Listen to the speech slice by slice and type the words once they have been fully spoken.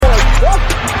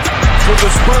the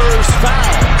Spurs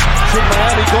foul. Should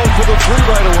Miami go for the three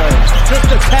right away? Just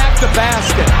attack the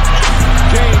basket.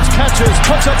 James catches,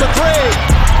 puts up the three.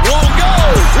 Won't go.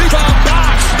 Rebound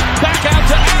box. Back out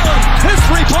to Allen. His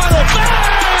three-pointer.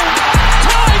 Bang!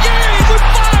 Tie game with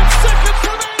 5 seconds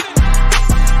remaining.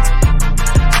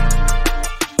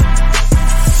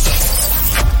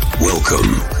 Welcome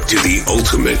to the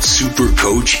Ultimate Super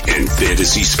Coach and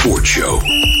Fantasy Sports Show.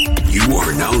 You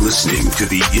are now listening to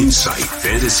the Insight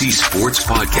Fantasy Sports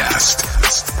Podcast.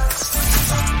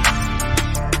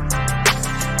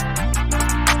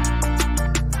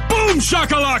 Boom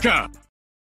shakalaka!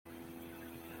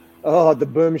 Oh, the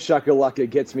boom shakalaka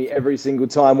gets me every single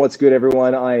time. What's good,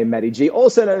 everyone? I am Matty G,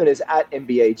 also known as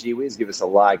 @NBAGWiz. Give us a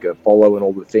like, a follow, and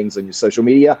all the things on your social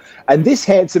media. And this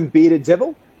handsome bearded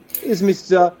devil is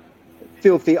Mr.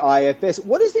 Filthy IFS.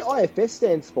 What does the IFS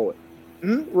stand for?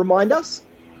 Remind us.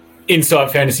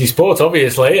 Insight Fantasy Sports,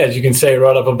 obviously, as you can see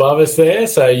right up above us there.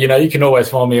 So, you can always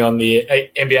find me on the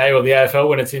NBA or the AFL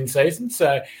when it's in season.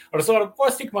 So I decided, why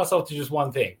stick myself to just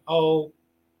one thing? I'll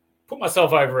put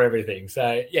myself over everything.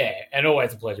 So, yeah, and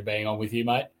always a pleasure being on with you,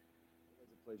 mate.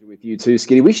 It's a pleasure with you too,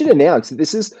 Skitty. We should announce that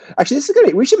this is going to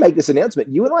be, we should make this announcement.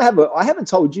 You and I haven't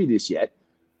told you this yet.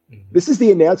 Mm-hmm. This is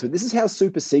the announcement. This is how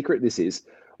super secret this is.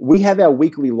 We have our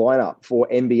weekly lineup for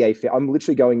NBA. I'm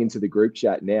literally going into the group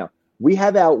chat now. We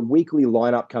have our weekly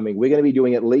lineup coming. We're going to be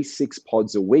doing at least 6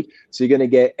 pods a week. So you're going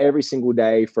to get every single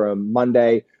day from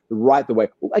Monday right the way.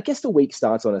 Well, I guess the week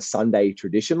starts on a Sunday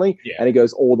traditionally, and it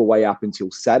goes all the way up until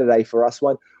Saturday for us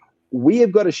one. We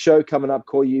have got a show coming up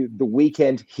called the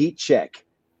Weekend Heat Check.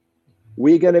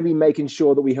 We're going to be making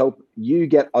sure that we help you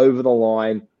get over the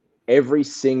line every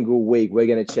single week. We're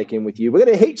going to check in with you. We're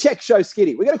going to heat check show,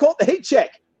 Skitty. We're going to call it the Heat Check.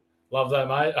 Love that,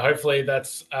 mate. Hopefully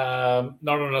that's not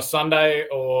on a Sunday,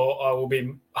 or I will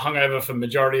be hungover for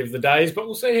majority of the days, but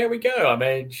we'll see how we go. I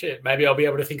mean, shit, maybe I'll be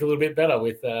able to think a little bit better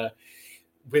with a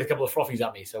couple of frothies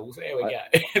up me, so we'll see how we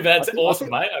go. That's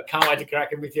awesome, mate. I can't wait to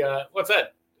crack in with you. What's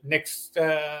that? Next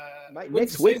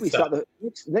week we start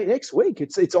next week.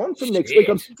 It's on from next week.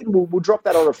 I'm thinking we'll drop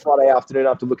that on a Friday afternoon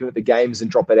after looking at the games and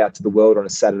drop it out to the world on a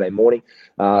Saturday morning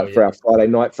for our Friday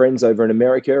night friends over in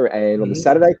America. And on the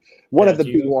Saturday, one of the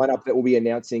big lineup that we'll be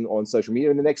announcing on social media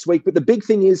in the next week. But the big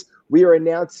thing is we are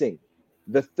announcing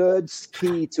the third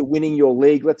key to winning your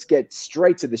league. Let's get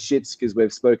straight to the shits because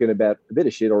we've spoken about a bit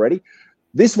of shit already.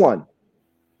 This one,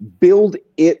 build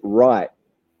it right.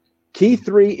 Key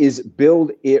 3 is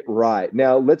build it right.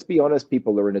 Now, let's be honest.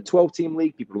 People are in a 12-team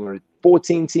league. People are in a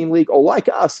 14-team league. Or like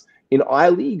us in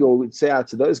I-League, or let's say out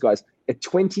to those guys, a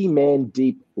 20-man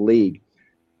deep league.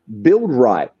 Build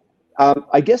right.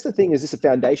 I guess the thing is this a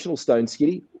foundational stone,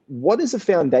 Skitty. What is a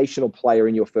foundational player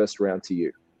in your first round to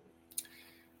you?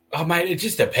 Oh, mate, it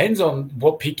just depends on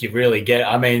what pick you really get.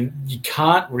 I mean, you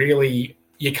can't really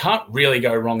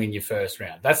go wrong in your first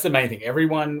round. That's the main thing.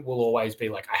 Everyone will always be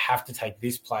like, I have to take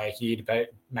this player here to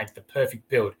make the perfect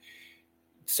build.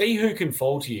 See who can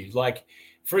fall to you. Like,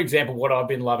 for example, what I've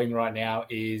been loving right now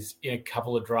is in a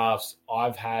couple of drafts,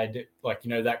 I've had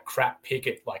that crap pick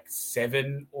at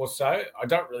 7 or so. I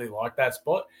don't really like that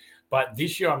spot, but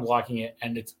this year I'm liking it.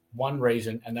 And it's one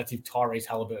reason, and that's if Tyrese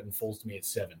Halliburton falls to me at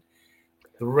 7.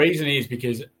 The reason is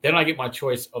because then I get my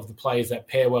choice of the players that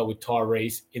pair well with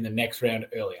Tyrese in the next round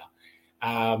earlier.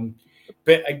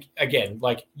 But again,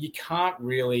 you can't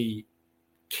really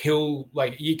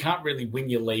you can't really win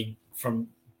your league from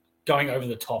going over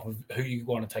the top of who you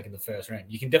want to take in the first round.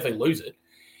 You can definitely lose it.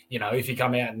 If you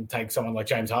come out and take someone like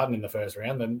James Harden in the first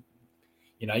round, then,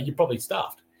 you're probably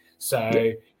stuffed.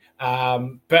 So,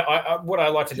 but what I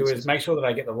like to do is make sure that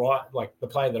I get the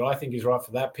player that I think is right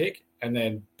for that pick, and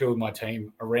then build my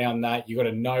team around that. You got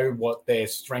to know what their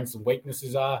strengths and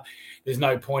weaknesses are. There's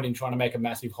no point in trying to make a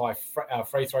massive high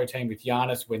free throw team with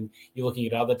Giannis when you're looking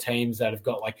at other teams that have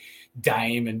got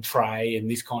Dame and Trey and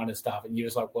this kind of stuff. And you're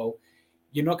just well,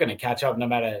 you're not going to catch up no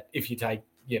matter if you take,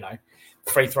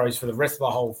 free throws for the rest of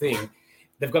the whole thing.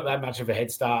 They've got that much of a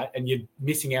head start, and you're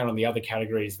missing out on the other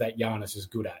categories that Giannis is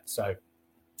good at. So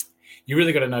you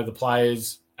really got to know the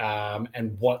players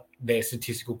and what their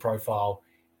statistical profile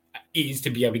is to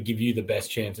be able to give you the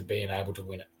best chance of being able to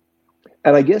win it.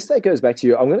 And I guess that goes back to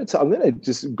you. I'm going to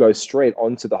just go straight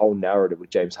onto the whole narrative with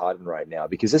James Harden right now,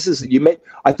 because this is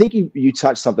I think you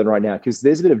touched something right now, because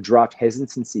there's a bit of draft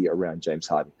hesitancy around James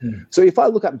Harden. So if I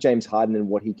look up James Harden and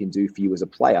what he can do for you as a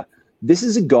player, this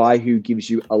is a guy who gives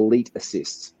you elite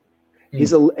assists.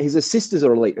 His assists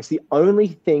are elite. That's the only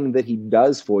thing that he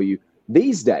does for you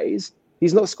these days.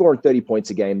 He's not scoring 30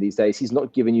 points a game these days. He's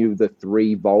not giving you the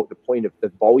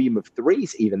volume of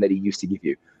threes even that he used to give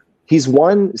you. His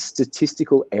one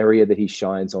statistical area that he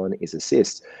shines on is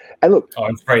assists. And look,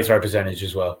 and free throw percentage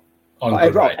as well.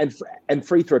 And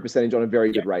free throw percentage on a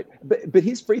very good rate. But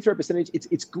his free throw percentage,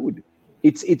 it's good.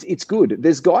 It's good.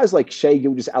 There's guys like Shai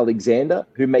Gilgeous-Alexander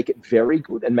who make it very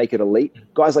good and make it elite.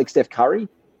 Guys like Steph Curry,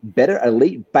 better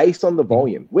elite based on the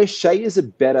volume. Where Shai is a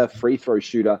better free throw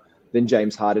shooter than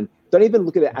James Harden. Don't even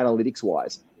look at it analytics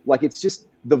wise. Like, it's just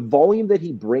the volume that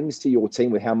he brings to your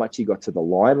team with how much he got to the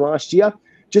line last year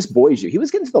just buoys you. He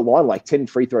was getting to the line like 10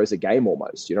 free throws a game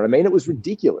almost. You know what I mean? It was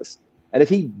ridiculous. And if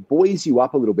he buoys you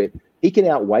up a little bit, he can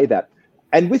outweigh that.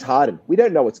 And with Harden, we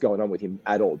don't know what's going on with him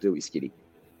at all, do we, Skitty?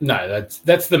 No,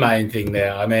 that's the main thing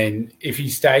there. I mean, if he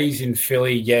stays in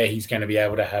Philly, he's going to be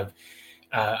able to have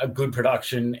a good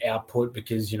production output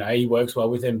because, he works well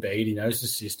with Embiid. He knows the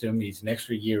system. He's an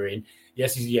extra year in.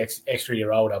 Yes, he's the extra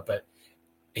year older, but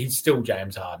he's still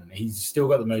James Harden. He's still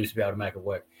got the moves to be able to make it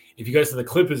work. If he goes to the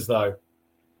Clippers, though,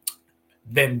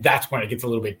 then that's when it gets a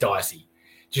little bit dicey.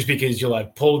 Just because you'll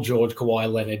have Paul George,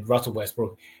 Kawhi Leonard, Russell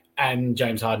Westbrook, and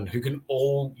James Harden, who can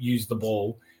all use the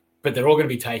ball, but they're all going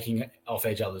to be taking off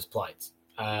each other's plates.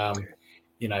 So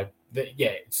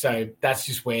that's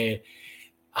just where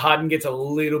Harden gets a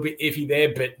little bit iffy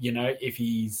there. But, if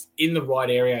he's in the right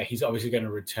area, he's obviously going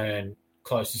to return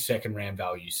close to second-round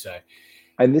value. So,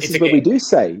 and this is what we do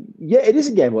say. Yeah, it is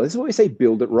a gamble. This is what we say,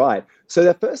 build it right. So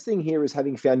the first thing here is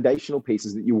having foundational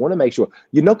pieces that you want to make sure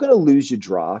you're not going to lose your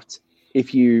draft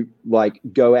if you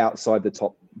go outside the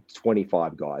top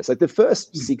 25 guys. Like the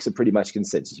first 6 are pretty much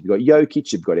consensus. You've got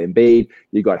Jokic, you've got Embiid,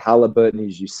 you've got Halliburton,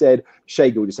 as you said, Shai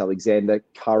Gilgeous-Alexander,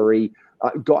 Curry.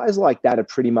 Guys like that are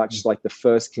pretty much like the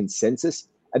first consensus.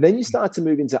 And then you start to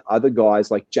move into other guys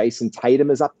like Jason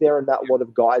Tatum is up there and that lot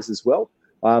of guys as well.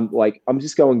 I'm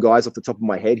just going guys off the top of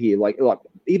my head here.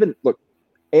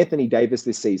 Anthony Davis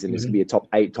this season is going to be a top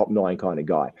 8, top 9 kind of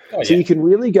guy. So you can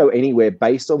really go anywhere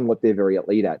based on what they're very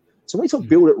elite at. So when we talk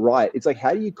build it right, it's like,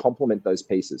 how do you complement those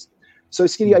pieces? So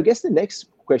Skinny, I guess the next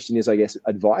question is,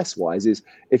 advice-wise, is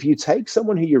if you take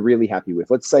someone who you're really happy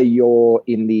with, let's say you're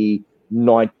in the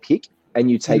 9th pick and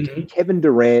you take Kevin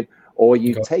Durant or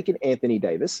you take an Anthony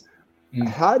Davis,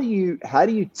 how do you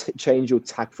change your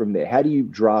tack from there? How do you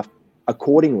draft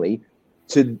accordingly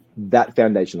to that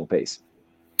foundational piece?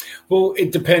 Well,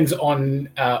 it depends on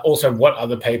also what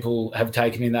other people have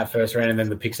taken in that first round and then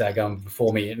the picks that are going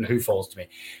before me and who falls to me.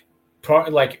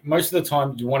 Most of the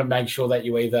time, you want to make sure that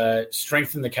you either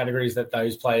strengthen the categories that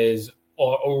those players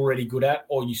are already good at,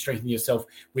 or you strengthen yourself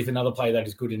with another player that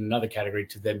is good in another category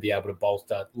to then be able to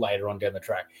bolster later on down the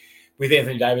track. With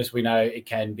Anthony Davis, we know it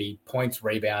can be points,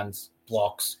 rebounds,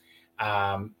 blocks.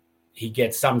 He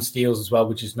gets some steals as well,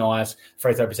 which is nice.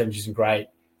 Free throw percentage isn't great.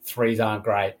 Threes aren't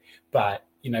great. But,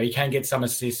 he can get some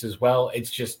assists as well.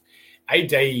 It's just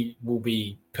AD will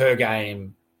be per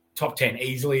game top 10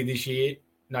 easily this year.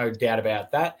 No doubt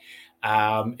about that.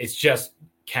 It's just,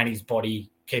 can his body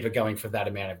keep it going for that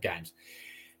amount of games?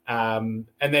 And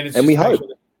we hope.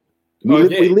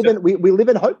 We live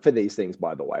in hope for these things,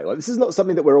 by the way. This is not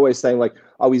something that we're always saying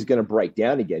he's going to break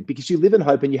down again, because you live in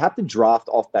hope and you have to draft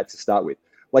off that to start with.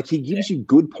 He gives you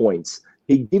good points.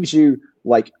 He gives you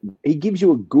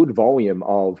a good volume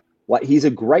of, he's a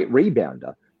great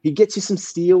rebounder. He gets you some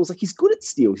steals. He's good at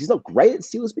steals. He's not great at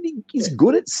steals, but he's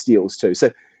good at steals too.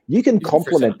 So you can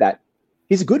complement that.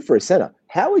 He's good for a center.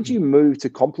 How would you move to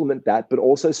complement that, but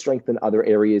also strengthen other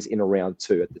areas in a round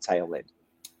 2 at the tail end?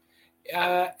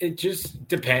 It just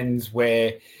depends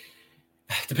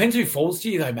depends who falls to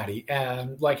you though, Matty.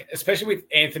 Especially with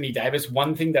Anthony Davis,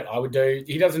 one thing that I would do,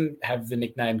 he doesn't have the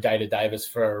nickname Data Davis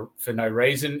for no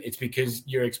reason. It's because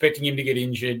you're expecting him to get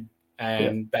injured,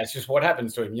 and that's just what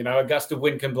happens to him. A gust of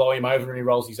wind can blow him over and he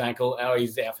rolls his ankle. Oh,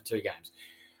 he's out for 2 games.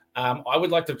 I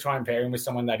would like to try and pair him with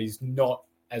someone that is not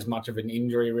as much of an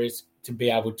injury risk to be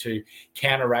able to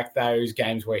counteract those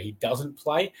games where he doesn't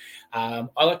play. I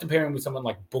like to pair him with someone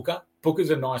like Booker.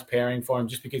 Booker's a nice pairing for him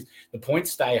just because the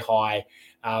points stay high.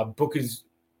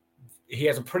 He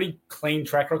has a pretty clean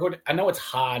track record. I know it's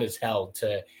hard as hell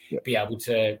to be able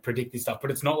to predict this stuff,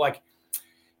 but it's not like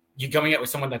you're going out with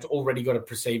someone that's already got a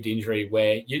perceived injury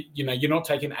where you're not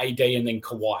taking AD and then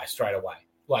Kawhi straight away.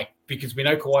 Because we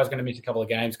know Kawhi's going to miss a couple of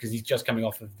games because he's just coming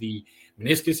off of the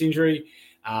meniscus injury.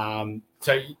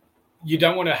 So you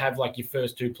don't want to have your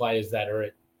first 2 players that are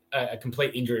at a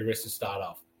complete injury risk to start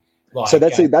off. So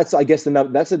that's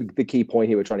the key point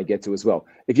here we're trying to get to as well.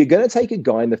 If you're going to take a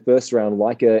guy in the first round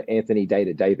like Anthony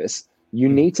Davis, you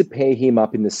need to pair him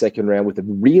up in the second round with a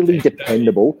really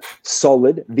dependable,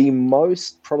 solid, the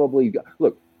most probably.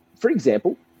 Look, for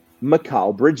example,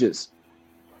 Mikal Bridges.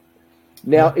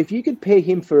 Now, if you could pair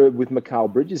him with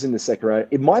Mikal Bridges in the second round,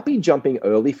 it might be jumping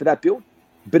early for that build.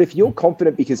 But if you're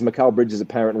confident, because Mikal Bridges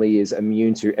apparently is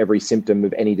immune to every symptom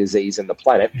of any disease in the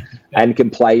planet and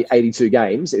can play 82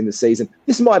 games in the season,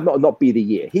 this might not be the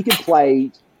year. He could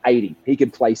play 80. He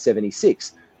could play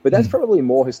 76. But that's probably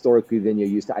more historically than you're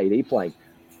used to AD playing.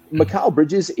 Mikal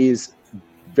Bridges is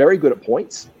very good at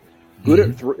points, good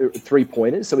at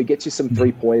three-pointers. So he gets you some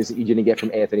three-pointers that you're going to get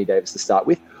from Anthony Davis to start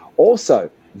with. Also,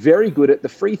 very good at the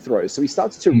free throws. So he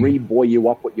starts to re-buoy you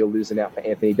up what you're losing out for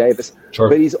Anthony Davis. Sure.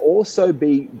 But he's also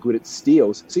be good at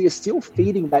steals. So you're still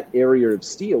feeding that area of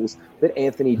steals that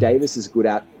Anthony Davis is good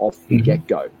at off the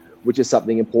get-go, which is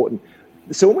something important.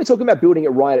 So when we're talking about building it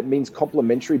right, it means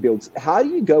complementary builds. How do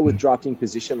you go with drafting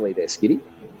positionally there, Skiddy?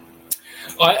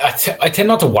 I tend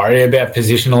not to worry about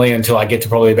positionally until I get to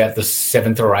probably about the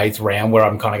 7th or 8th round, where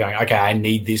I'm kind of going, okay, I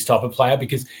need this type of player,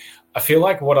 because I feel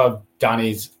like what I've done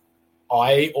is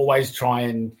I always try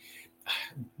and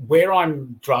where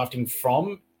I'm drafting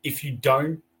from, if you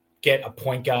don't get a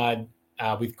point guard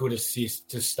with good assists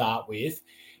to start with,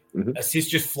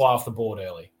 assists just fly off the board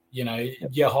early. You know,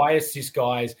 your high assist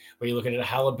guys, where you're looking at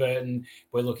Halliburton,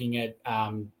 we're looking at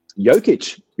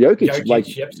Jokic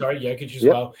as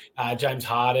well. James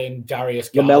Harden, Darius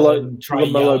Garland,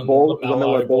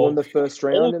 LaMelo Ball in the first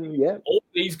round, all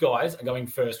these guys are going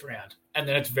first round, and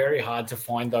then it's very hard to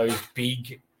find those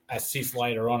big assists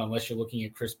later on, unless you're looking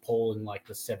at Chris Paul in like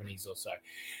the 70s or so.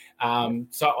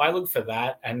 So I look for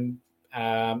that, and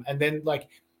then like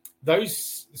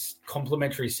those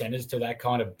complementary centers to that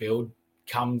kind of build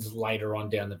comes later on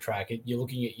down the track. You're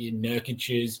looking at your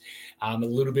Nurkic's, a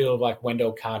little bit of like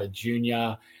Wendell Carter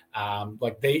Jr.,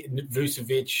 like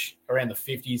Vucevic around the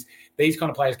 50s. These kind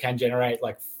of players can generate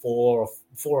like four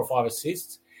or five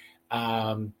assists.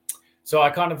 So I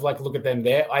kind of like look at them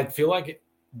there. I feel like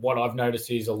what I've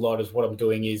noticed is what I'm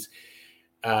doing is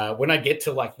when I get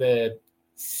to like the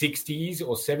 60s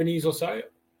or 70s or so,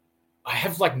 I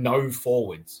have like no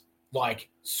forwards. Like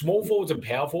small forwards and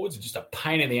power forwards are just a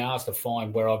pain in the ass to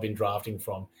find where I've been drafting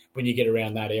from when you get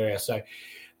around that area. So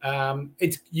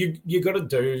it's you got to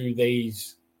do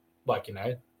these, like, you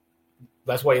know,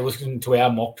 that's why you're listening to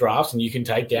our mock drafts, and you can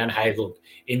take down, hey, look,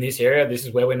 in this area, this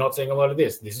is where we're not seeing a lot of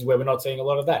this. This is where we're not seeing a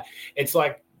lot of that. It's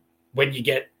like when you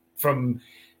get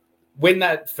when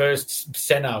that first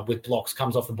center with blocks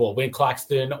comes off the board, when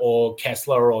Claxton or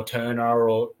Kessler or Turner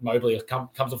or Mobley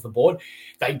comes off the board,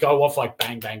 they go off like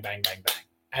bang, bang, bang, bang, bang.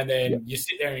 And then you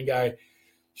sit there and go,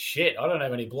 shit, I don't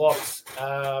have any blocks.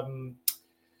 I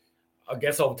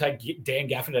guess I'll take Dan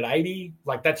Gaffin at 80.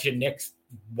 Like, that's your next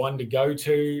one to go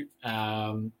to.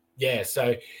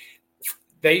 So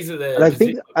these are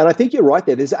the... And I think you're right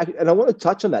there. And I want to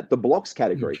touch on that, the blocks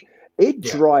category. It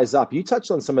dries up. You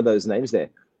touched on some of those names there.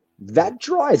 That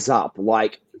dries up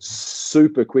like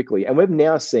super quickly. And we've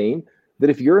now seen that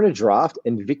if you're in a draft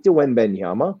and Victor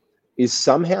Wembanyama is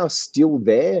somehow still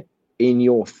there in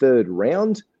your third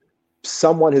round,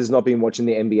 someone has not been watching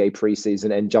the NBA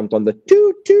preseason and jumped on the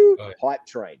hype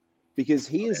train, because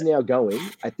he is now going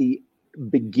at the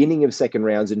beginning of second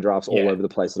rounds in drafts all over the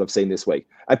place that I've seen this week.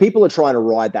 And people are trying to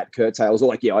ride that curtails. They're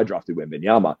like, I drafted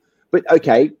Wembanyama. But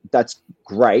okay, that's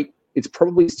great. It's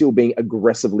probably still being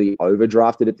aggressively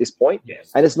overdrafted at this point. Yes.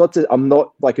 And I'm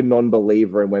not like a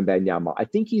non-believer in Wembanyama. I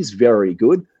think he's very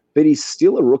good, but he's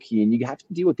still a rookie, and you have to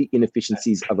deal with the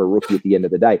inefficiencies of a rookie at the end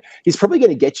of the day. He's probably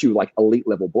going to get you like elite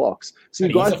level blocks. So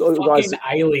you guys, he's a fucking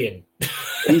alien.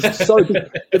 He's so good.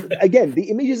 Again, the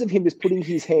images of him just putting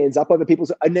his hands up over people.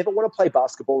 I never want to play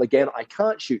basketball again. I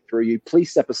can't shoot through you. Please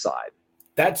step aside.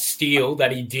 That steal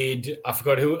that he did, I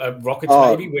forgot who, Rockets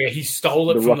maybe, where he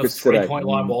stole it from the three-point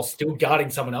line while still guarding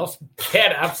someone else.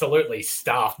 Get absolutely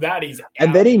stuffed. That is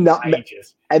and then he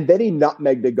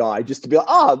nutmegged the guy just to be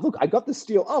like, look, I got the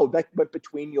steal. Oh, that went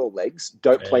between your legs.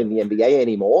 Don't play in the NBA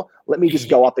anymore. Let me just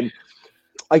go up and...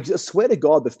 I just swear to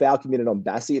God, the foul committed on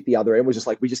Bassie at the other end was just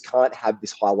like, we just can't have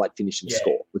this highlight finish and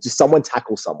score. Which is someone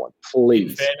tackle someone,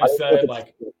 please. In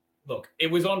fairness, look, it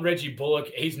was on Reggie Bullock.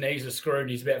 His knees are screwed.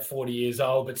 He's about 40 years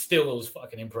old, but still it was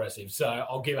fucking impressive. So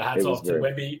I'll give a hats off to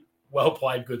Wemby. Well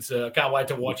played, good sir. Can't wait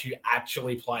to watch you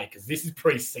actually play, because this is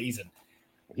pre-season.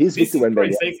 Here's Victor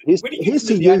Wemby. Here's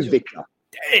to you, Victor.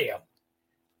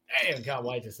 Damn, can't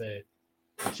wait to see it.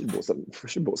 I should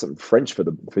have bought some French for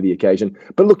the occasion.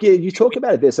 But look, you talk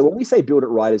about it there. So when we say build it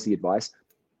right as the advice,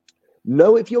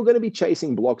 know if you're going to be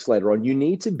chasing blocks later on, you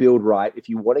need to build right if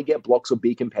you want to get blocks or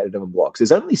be competitive in blocks.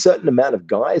 There's only a certain amount of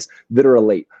guys that are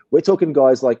elite. We're talking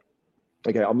guys like,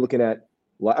 I'm looking at,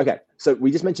 so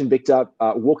we just mentioned Victor,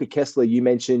 Walker Kessler, you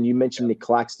mentioned Nick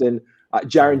Claxton,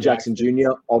 Jaren Jackson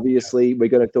Jr., obviously. We're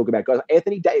going to talk about guys.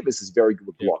 Anthony Davis is very good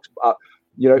with blocks.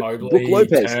 You know, Mobley, Brook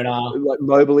Lopez, Turner. like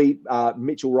Mobley,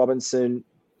 Mitchell Robinson,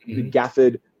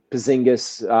 Gafford,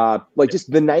 Porzingis,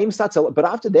 just the name starts to. But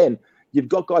after then, you've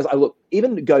got guys. Look,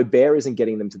 even Gobert isn't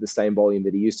getting them to the same volume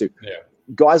that he used to. Yeah.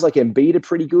 Guys like Embiid are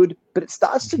pretty good, but it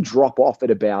starts to drop off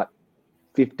at about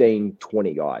 15,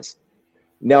 20 guys.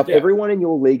 Now, if everyone in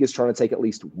your league is trying to take at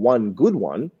least one good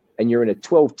one, and you're in a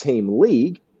 12-team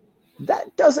league,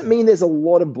 that doesn't mean there's a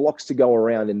lot of blocks to go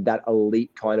around in that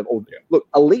elite kind of. Look,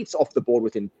 elite's off the board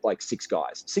within like 6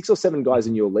 guys. 6 or 7 guys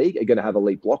in your league are going to have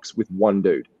elite blocks with one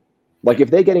dude. Like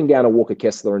if they're getting down a Walker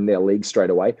Kessler in their league straight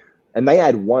away, and they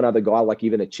add one other guy, like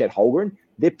even a Chet Holmgren,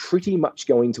 they're pretty much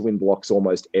going to win blocks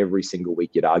almost every single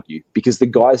week, you'd argue, because the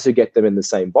guys who get them in the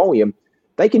same volume,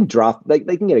 they can draft. They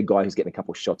can get a guy who's getting a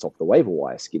couple of shots off the waiver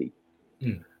wire, Skitty.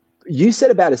 You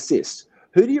said about assists.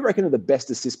 Who do you reckon are the best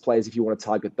assist players if you want to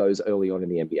target those early on in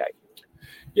the NBA?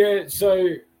 Yeah, so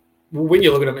when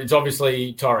you look at him, it's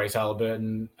obviously Tyrese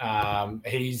Halliburton.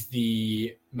 He's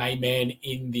the main man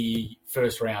in the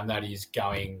first round that is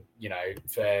going,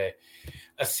 for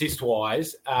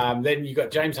assist-wise. Then you've got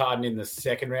James Harden in the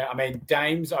second round. I mean,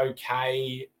 Dame's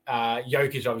okay.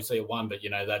 Jokic obviously at 1, but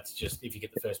that's just if you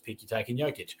get the first pick, you're taking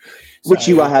Jokic. Which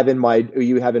you have in my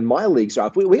league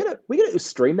draft. We're gonna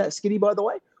stream that, Skitty, by the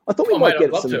way. I thought we might get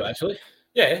I'd love to, actually.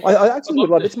 Yeah, I actually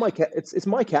would love. It's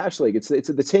my cash league. It's the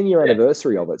 10-year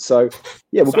anniversary of it. So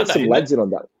yeah, we'll get some lads in on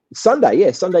that. Sunday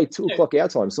 2:00 our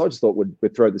time. So I just thought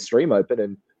we'd throw the stream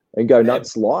open and go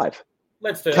nuts live.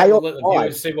 Let's do it. Let the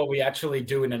viewers see what we actually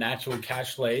do in an actual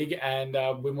cash league, and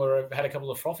when we've had a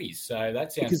couple of frothies. So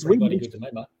that sounds pretty bloody good to me,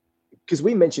 mate. Because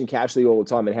we mention cash league all the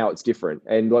time and how it's different,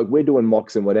 and like we're doing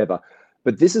mocks and whatever.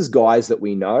 But this is guys that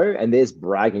we know, and there's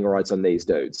bragging rights on these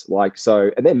dudes.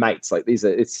 And they're mates. Like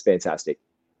it's fantastic.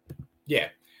 Yeah,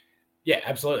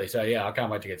 absolutely. So I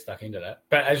can't wait to get stuck into that.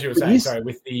 But as you were saying,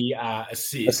 with the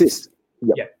assist.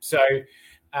 Yep. Yeah. So,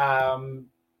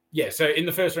 so in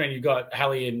the first round, you've got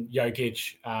Hallie and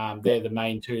Jokic. They're the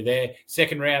main two there.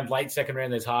 Late second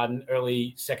round, there's Harden.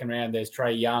 Early second round, there's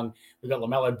Trae Young. We've got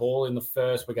LaMelo Ball in the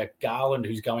first. We've got Garland,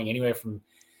 who's going anywhere from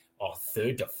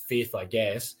 3rd to 5th, I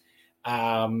guess.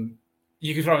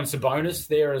 You can throw in Sabonis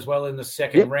there as well in the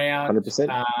second round.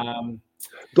 100%.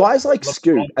 Guys like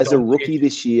Scoot, as a rookie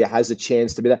this year, has a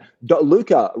chance to be that.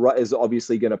 Luka is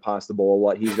obviously going to pass the ball a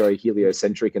lot. He's very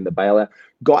heliocentric in the bailout.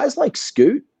 Guys like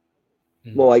Scoot,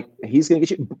 he's going to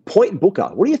get you. Point Booker.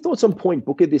 What are your thoughts on Point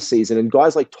Booker this season? And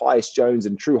guys like Tyus Jones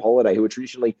and True Holiday, who are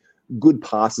traditionally good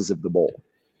passers of the ball.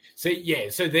 So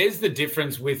there's the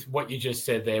difference with what you just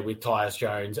said there with Tyus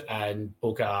Jones and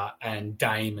Booker and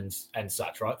Dame and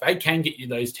such, right? They can get you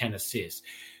those 10 assists,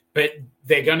 but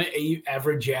they're going to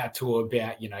average out to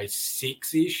about,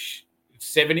 6-ish,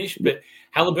 7-ish. But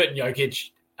Halliburton,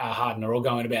 Jokic, Harden are all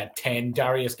going about 10.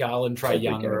 Darius Garland, Trae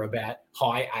Young are about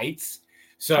high 8s.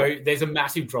 So there's a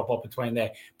massive drop-off between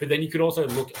there. But then you could also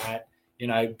look at,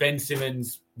 Ben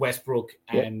Simmons, Westbrook,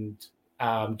 and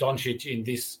Doncic in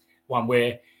this one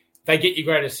where they get you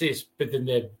great assists, but then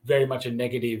they're very much a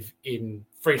negative in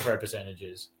free throw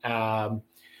percentages.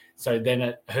 So then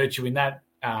it hurts you in that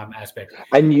aspect.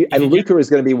 And Luka is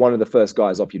going to be one of the first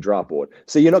guys off your draft board.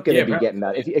 So you're not going to be getting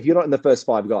that. If you're not in the first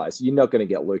 5 guys, you're not going to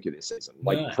get Luka this season.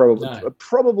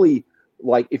 Probably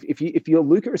like if your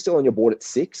Luka is still on your board at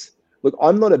 6, look,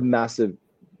 I'm not a massive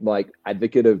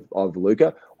advocate of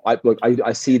Luka.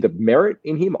 I see the merit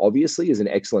in him, obviously, as an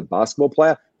excellent basketball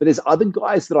player, but there's other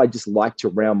guys that I just like to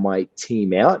round my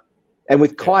team out. And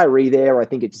with Kyrie there, I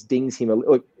think it just dings him a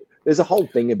little. There's a whole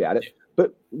thing about it.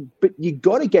 But you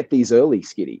got to get these early,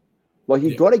 Skitty.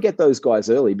 You got to get those guys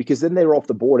early, because then they're off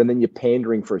the board and then you're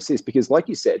pandering for assists. Because like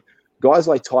you said, guys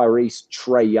like Tyrese,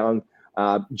 Trae Young,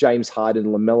 James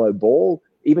Harden, LaMelo Ball,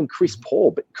 even Chris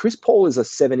Paul. But Chris Paul is a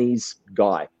 70s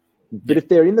guy. But if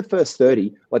they're in the first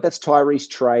 30, that's Tyrese,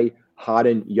 Trae,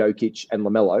 Harden, Jokic, and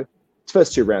LaMelo. It's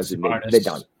first 2 rounds with me. They're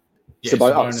done. Yeah,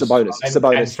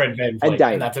 Sabonis, and Fred VanVleet,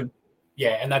 Dame.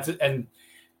 And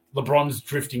LeBron's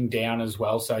drifting down as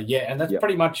well. So and that's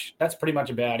pretty much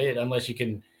about it. Unless you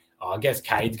can, I guess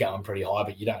Cade's going pretty high,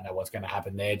 but you don't know what's going to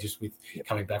happen there just with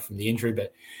coming back from the injury.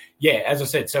 But as I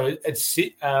said, so it's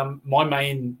my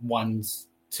main ones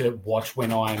to watch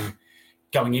when I'm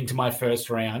going into my first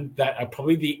round that are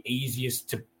probably the easiest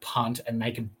to punt and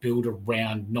make a build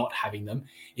around not having them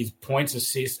is points,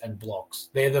 assists, and blocks.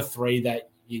 They're the 3 that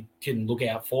you can look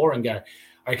out for and go,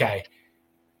 okay,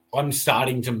 I'm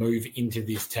starting to move into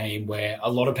this team where a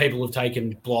lot of people have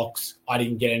taken blocks. I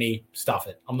didn't get any, stuff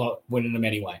it. I'm not winning them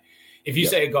anyway. If you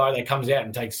see a guy that comes out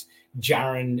and takes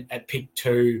Jaren at pick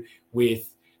 2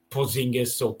 with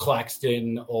Porzingis or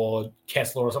Claxton or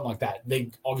Kessler or something like that, they're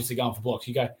obviously going for blocks.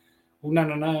 You go, Well,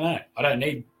 no. I don't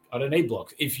need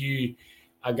blocks. If you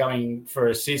are going for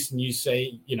assists and you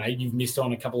see, you've missed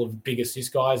on a couple of big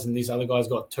assist guys and this other guy's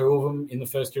got 2 of them in the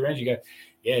first 2 rounds, you go,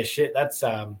 yeah, shit, that's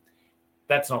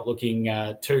not looking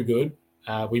too good.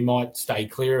 We might stay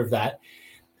clear of that,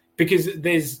 because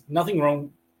there's nothing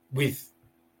wrong with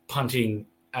punting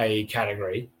a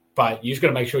category, but you just got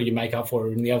to make sure you make up for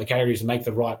it in the other categories and make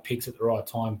the right picks at the right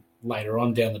time later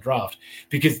on down the draft.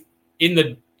 Because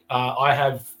I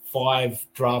have 5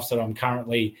 drafts that I'm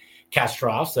currently cash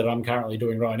drafts that I'm currently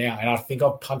doing right now, and I think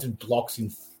I've punted blocks in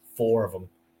 4 of them,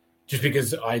 just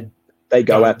because they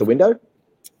go out the window.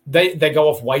 They go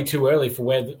off way too early for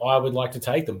where I would like to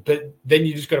take them. But then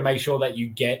you just got to make sure that you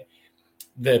get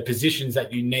the positions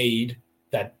that you need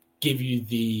that give you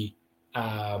the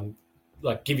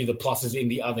pluses in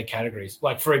the other categories.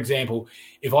 Like, for example,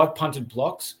 if I punted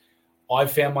blocks, I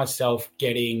found myself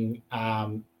getting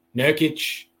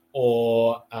Nurkic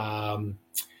or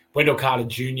Wendell Carter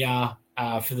Jr.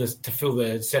 To fill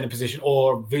the center position,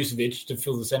 or Vucevic to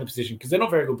fill the center position, because they're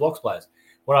not very good blocks players.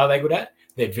 What are they good at?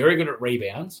 They're very good at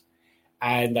rebounds,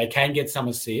 and they can get some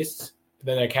assists,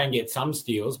 then they can get some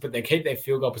steals, but they keep their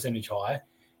field goal percentage high.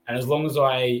 And as long as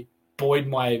I buoyed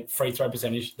my free throw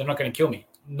percentage, they're not going to kill me.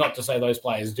 Not to say those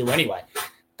players do anyway,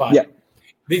 but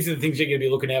these are the things you're going to be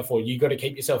looking out for. You've got to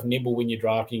keep yourself nimble when you're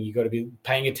drafting. You've got to be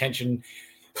paying attention.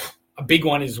 A big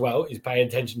one as well is pay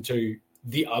attention to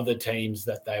the other teams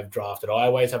that they've drafted. I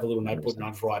always have a little notebook and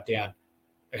I just write down,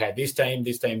 okay, this team,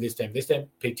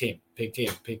 picked him.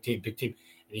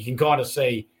 And you can kind of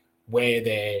see where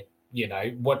they're,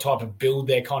 what type of build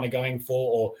they're kind of going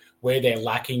for, or where they're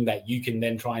lacking that you can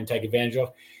then try and take advantage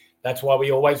of. That's why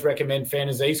we always recommend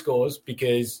fantasy scores,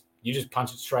 because you just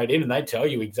punch it straight in and they tell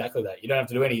you exactly that. You don't have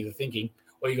to do any of the thinking.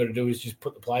 All you got to do is just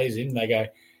put the players in. They go,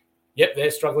 yep, they're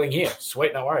struggling here.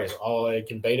 Sweet, no worries. I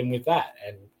can beat them with that.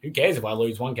 And who cares if I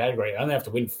lose one category? I only have to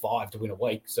win 5 to win a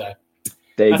week. So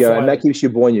there you go. And that keeps you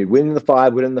buoying you. Winning the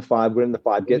 5,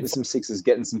 getting some 6s,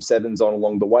 getting some 7s on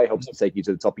along the way helps to take you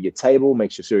to the top of your table.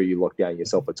 Make sure you lock down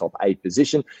yourself a top 8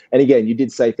 position. And again, you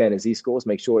did say fantasy scores.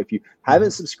 Make sure if you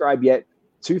haven't subscribed yet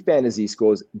to fantasy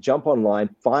scores, jump online,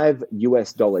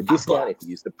 $5 discount if you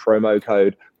use the promo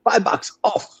code $5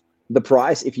 off the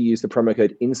price if you use the promo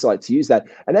code INSIGHT to use that.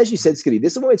 And as you said, Skitty,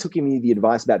 this is why I took me the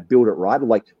advice about build it right.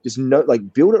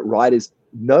 Build it right is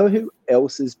know who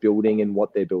else is building and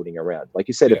what they're building around. Like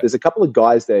you said, if there's a couple of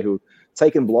guys there who have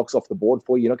taken blocks off the board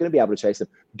for you, you're not going to be able to chase them.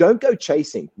 Don't go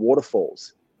chasing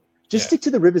waterfalls. Just stick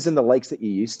to the rivers and the lakes that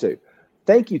you're used to.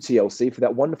 Thank you, TLC, for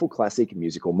that wonderful classic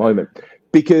musical moment.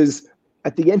 Because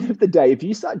at the end of the day, if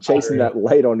you start chasing that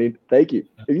late on, if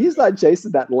you start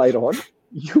chasing that late on,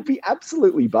 you'll be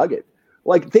absolutely buggered.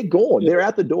 Like, they're gone. They're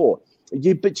out the door.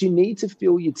 But you need to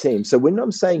fill your team. So when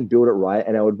I'm saying build it right,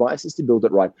 and our advice is to build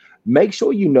it right, make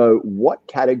sure you know what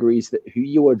categories that who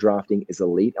you are drafting is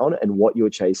elite on and what you're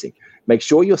chasing. Make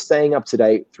sure you're staying up to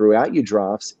date throughout your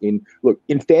drafts. In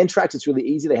Fantrax, it's really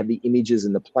easy. They have the images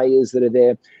and the players that are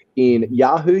there. In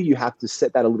Yahoo, you have to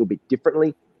set that a little bit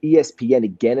differently. ESPN,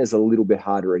 again, is a little bit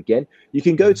harder again. You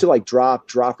can go to like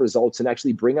draft results and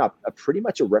actually bring up pretty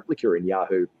much a replica in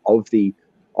Yahoo of the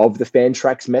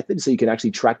Fantrax method, so you can actually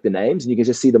track the names and you can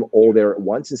just see them all there at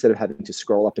once instead of having to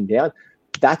scroll up and down.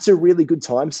 That's a really good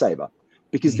time saver,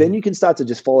 because then you can start to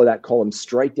just follow that column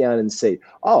straight down and see,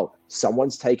 oh,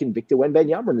 someone's taken Victor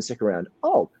Wembanyama in the 2nd round.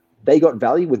 Oh, they got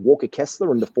value with Walker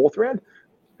Kessler in the 4th round.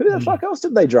 Who the fuck else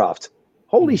did they draft?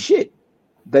 Holy shit.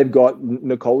 They've got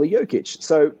Nikola Jokic.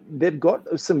 So they've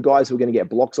got some guys who are going to get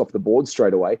blocks off the board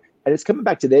straight away, and it's coming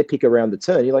back to their pick around the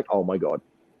turn. You're like, oh my God,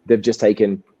 they've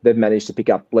managed to pick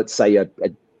up, let's say, a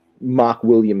Mark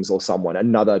Williams or someone,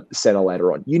 another center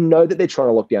later on. You know that they're trying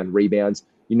to lock down rebounds.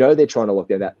 You know they're trying to lock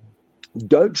down that.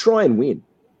 Don't try and win.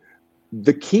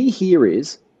 The key here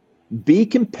is be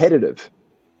competitive,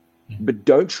 but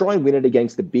don't try and win it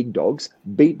against the big dogs.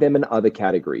 Beat them in other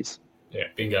categories. Yeah,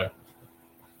 bingo.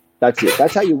 That's it.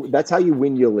 That's how you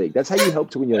win your league. That's how you help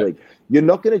to win your league. You're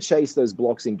not going to chase those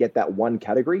blocks and get that one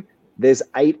category. There's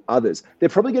 8 others. They're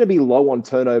probably going to be low on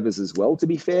turnovers as well, to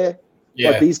be fair.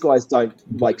 Yeah. Like, these guys don't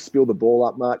spill the ball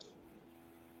up much.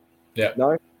 Yeah.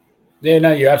 No? Yeah,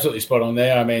 no, you're absolutely spot on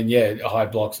there. I mean, high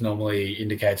blocks normally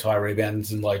indicates high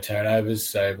rebounds and low turnovers.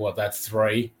 So that's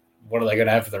 3. What are they going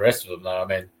to have for the rest of them, though? I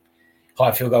mean,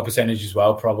 high field goal percentage as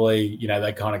well, probably.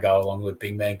 They kind of go along with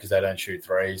big men because they don't shoot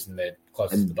threes and they're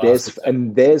closest to the basket.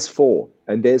 And there's 4.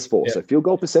 Yeah. So field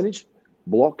goal percentage,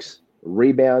 blocks,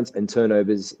 rebounds, and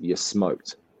turnovers, you're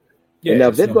smoked. Yeah. And now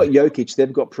if they've got Jokic, they're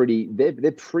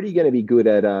pretty going to be good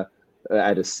at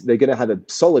they're going to have a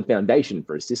solid foundation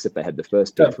for assists if they had the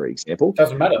first pick, for example.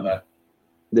 Doesn't matter though.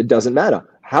 It doesn't matter.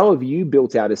 How have you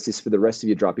built out assists for the rest of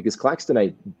your draft? Because Claxton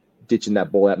ain't ditching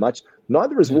that ball out much.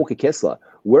 Neither is Walker Kessler.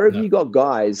 Where have you got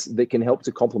guys that can help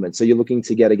to complement? So you're looking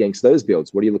to get against those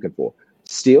builds. What are you looking for?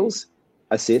 Steals,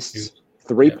 assists,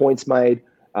 3 points made,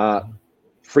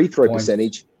 free throw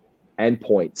percentage, and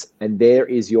points. And there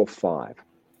is your 5.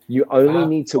 You only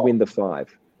need to win the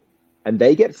 5. And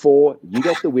they get 4, you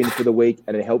get the win for the week,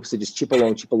 and it helps to just chip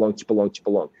along.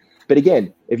 But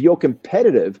again, if you're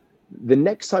competitive, the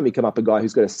next time you come up a guy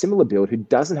who's got a similar build, who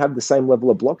doesn't have the same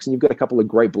level of blocks, and you've got a couple of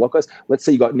great blockers, let's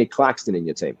say you got Nick Claxton in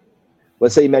your team.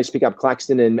 Let's say you managed to pick up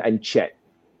Claxton and Chet.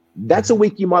 That's a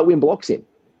week you might win blocks in,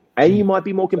 and you might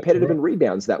be more competitive in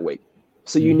rebounds that week.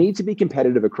 So you need to be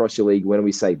competitive across your league when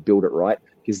we say build it right,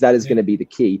 because that is going to be the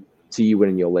key to you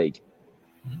winning your league.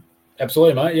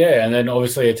 Absolutely, mate. Yeah, and then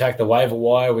obviously attack the waiver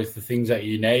wire with the things that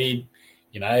you need.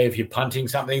 You know, if you're punting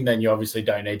something, then you obviously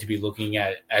don't need to be looking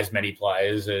at as many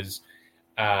players as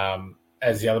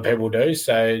the other people do.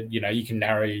 So, you know, you can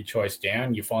narrow your choice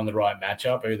down. You find the right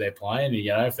matchup, who they're playing.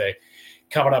 You know, if they're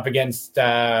coming up against,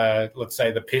 let's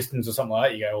say, the Pistons or something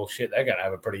like that, you go, well, shit, they're going to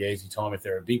have a pretty easy time if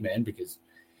they're a big man, because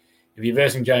if you're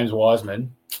versing James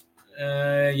Wiseman,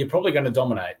 you're probably going to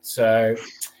dominate. So,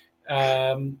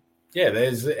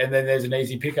 there's an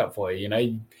easy pickup for you. You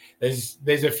know,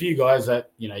 there's a few guys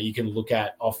that, you know, you can look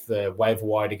at off the waiver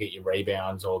wire to get your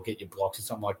rebounds or get your blocks or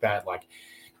something like that. Like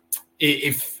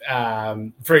if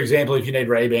for example, if you need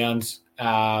rebounds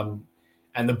and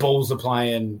the Bulls are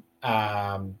playing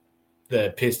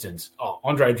the Pistons,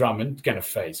 Andre Drummond's going to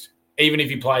feast. Even if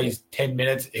he plays 10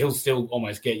 minutes, he'll still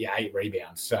almost get you 8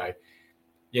 rebounds. So,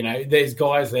 you know, there's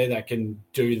guys there that can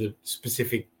do the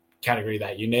specific category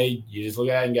that you need. You just look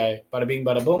at it and go, bada bing,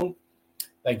 bada boom.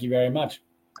 Thank you very much.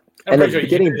 I'm pretty sure you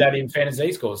can do that in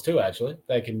fantasy scores too, actually.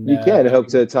 They can. You can help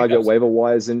to target waiver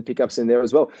wires and pickups in there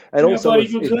as well. And also,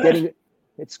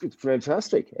 it's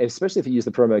fantastic, especially if you use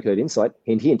the promo code INSIGHT,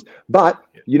 hint, hint. But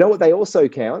you know what they also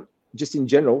count, just in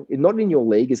general, not in your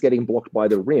league, is getting blocked by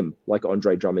the rim, like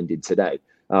Andre Drummond did today.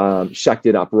 Shacked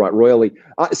it up right royally.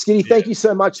 Skinny, thank you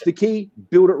so much. The key,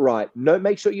 build it right.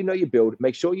 Make sure you know your build.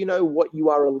 Make sure you know what you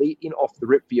are elite in off the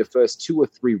rip for your first 2 or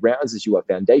 3 rounds, as you are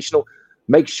foundational.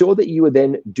 Make sure that you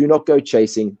do not go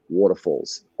chasing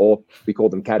waterfalls, or we call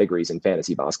them categories in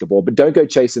fantasy basketball, but don't go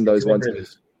chasing those ones.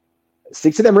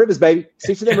 Stick to them rivers, baby.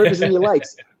 Stick to them rivers in your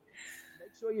lakes.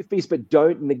 Make sure you feast, but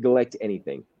don't neglect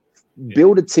anything.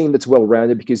 Build a team that's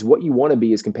well-rounded, because what you want to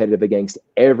be is competitive against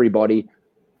everybody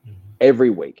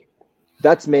every week.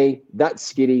 That's me.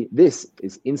 That's Skitty. This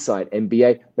is Inside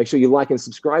NBA. Make sure you like and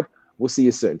subscribe. We'll see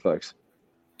you soon, folks.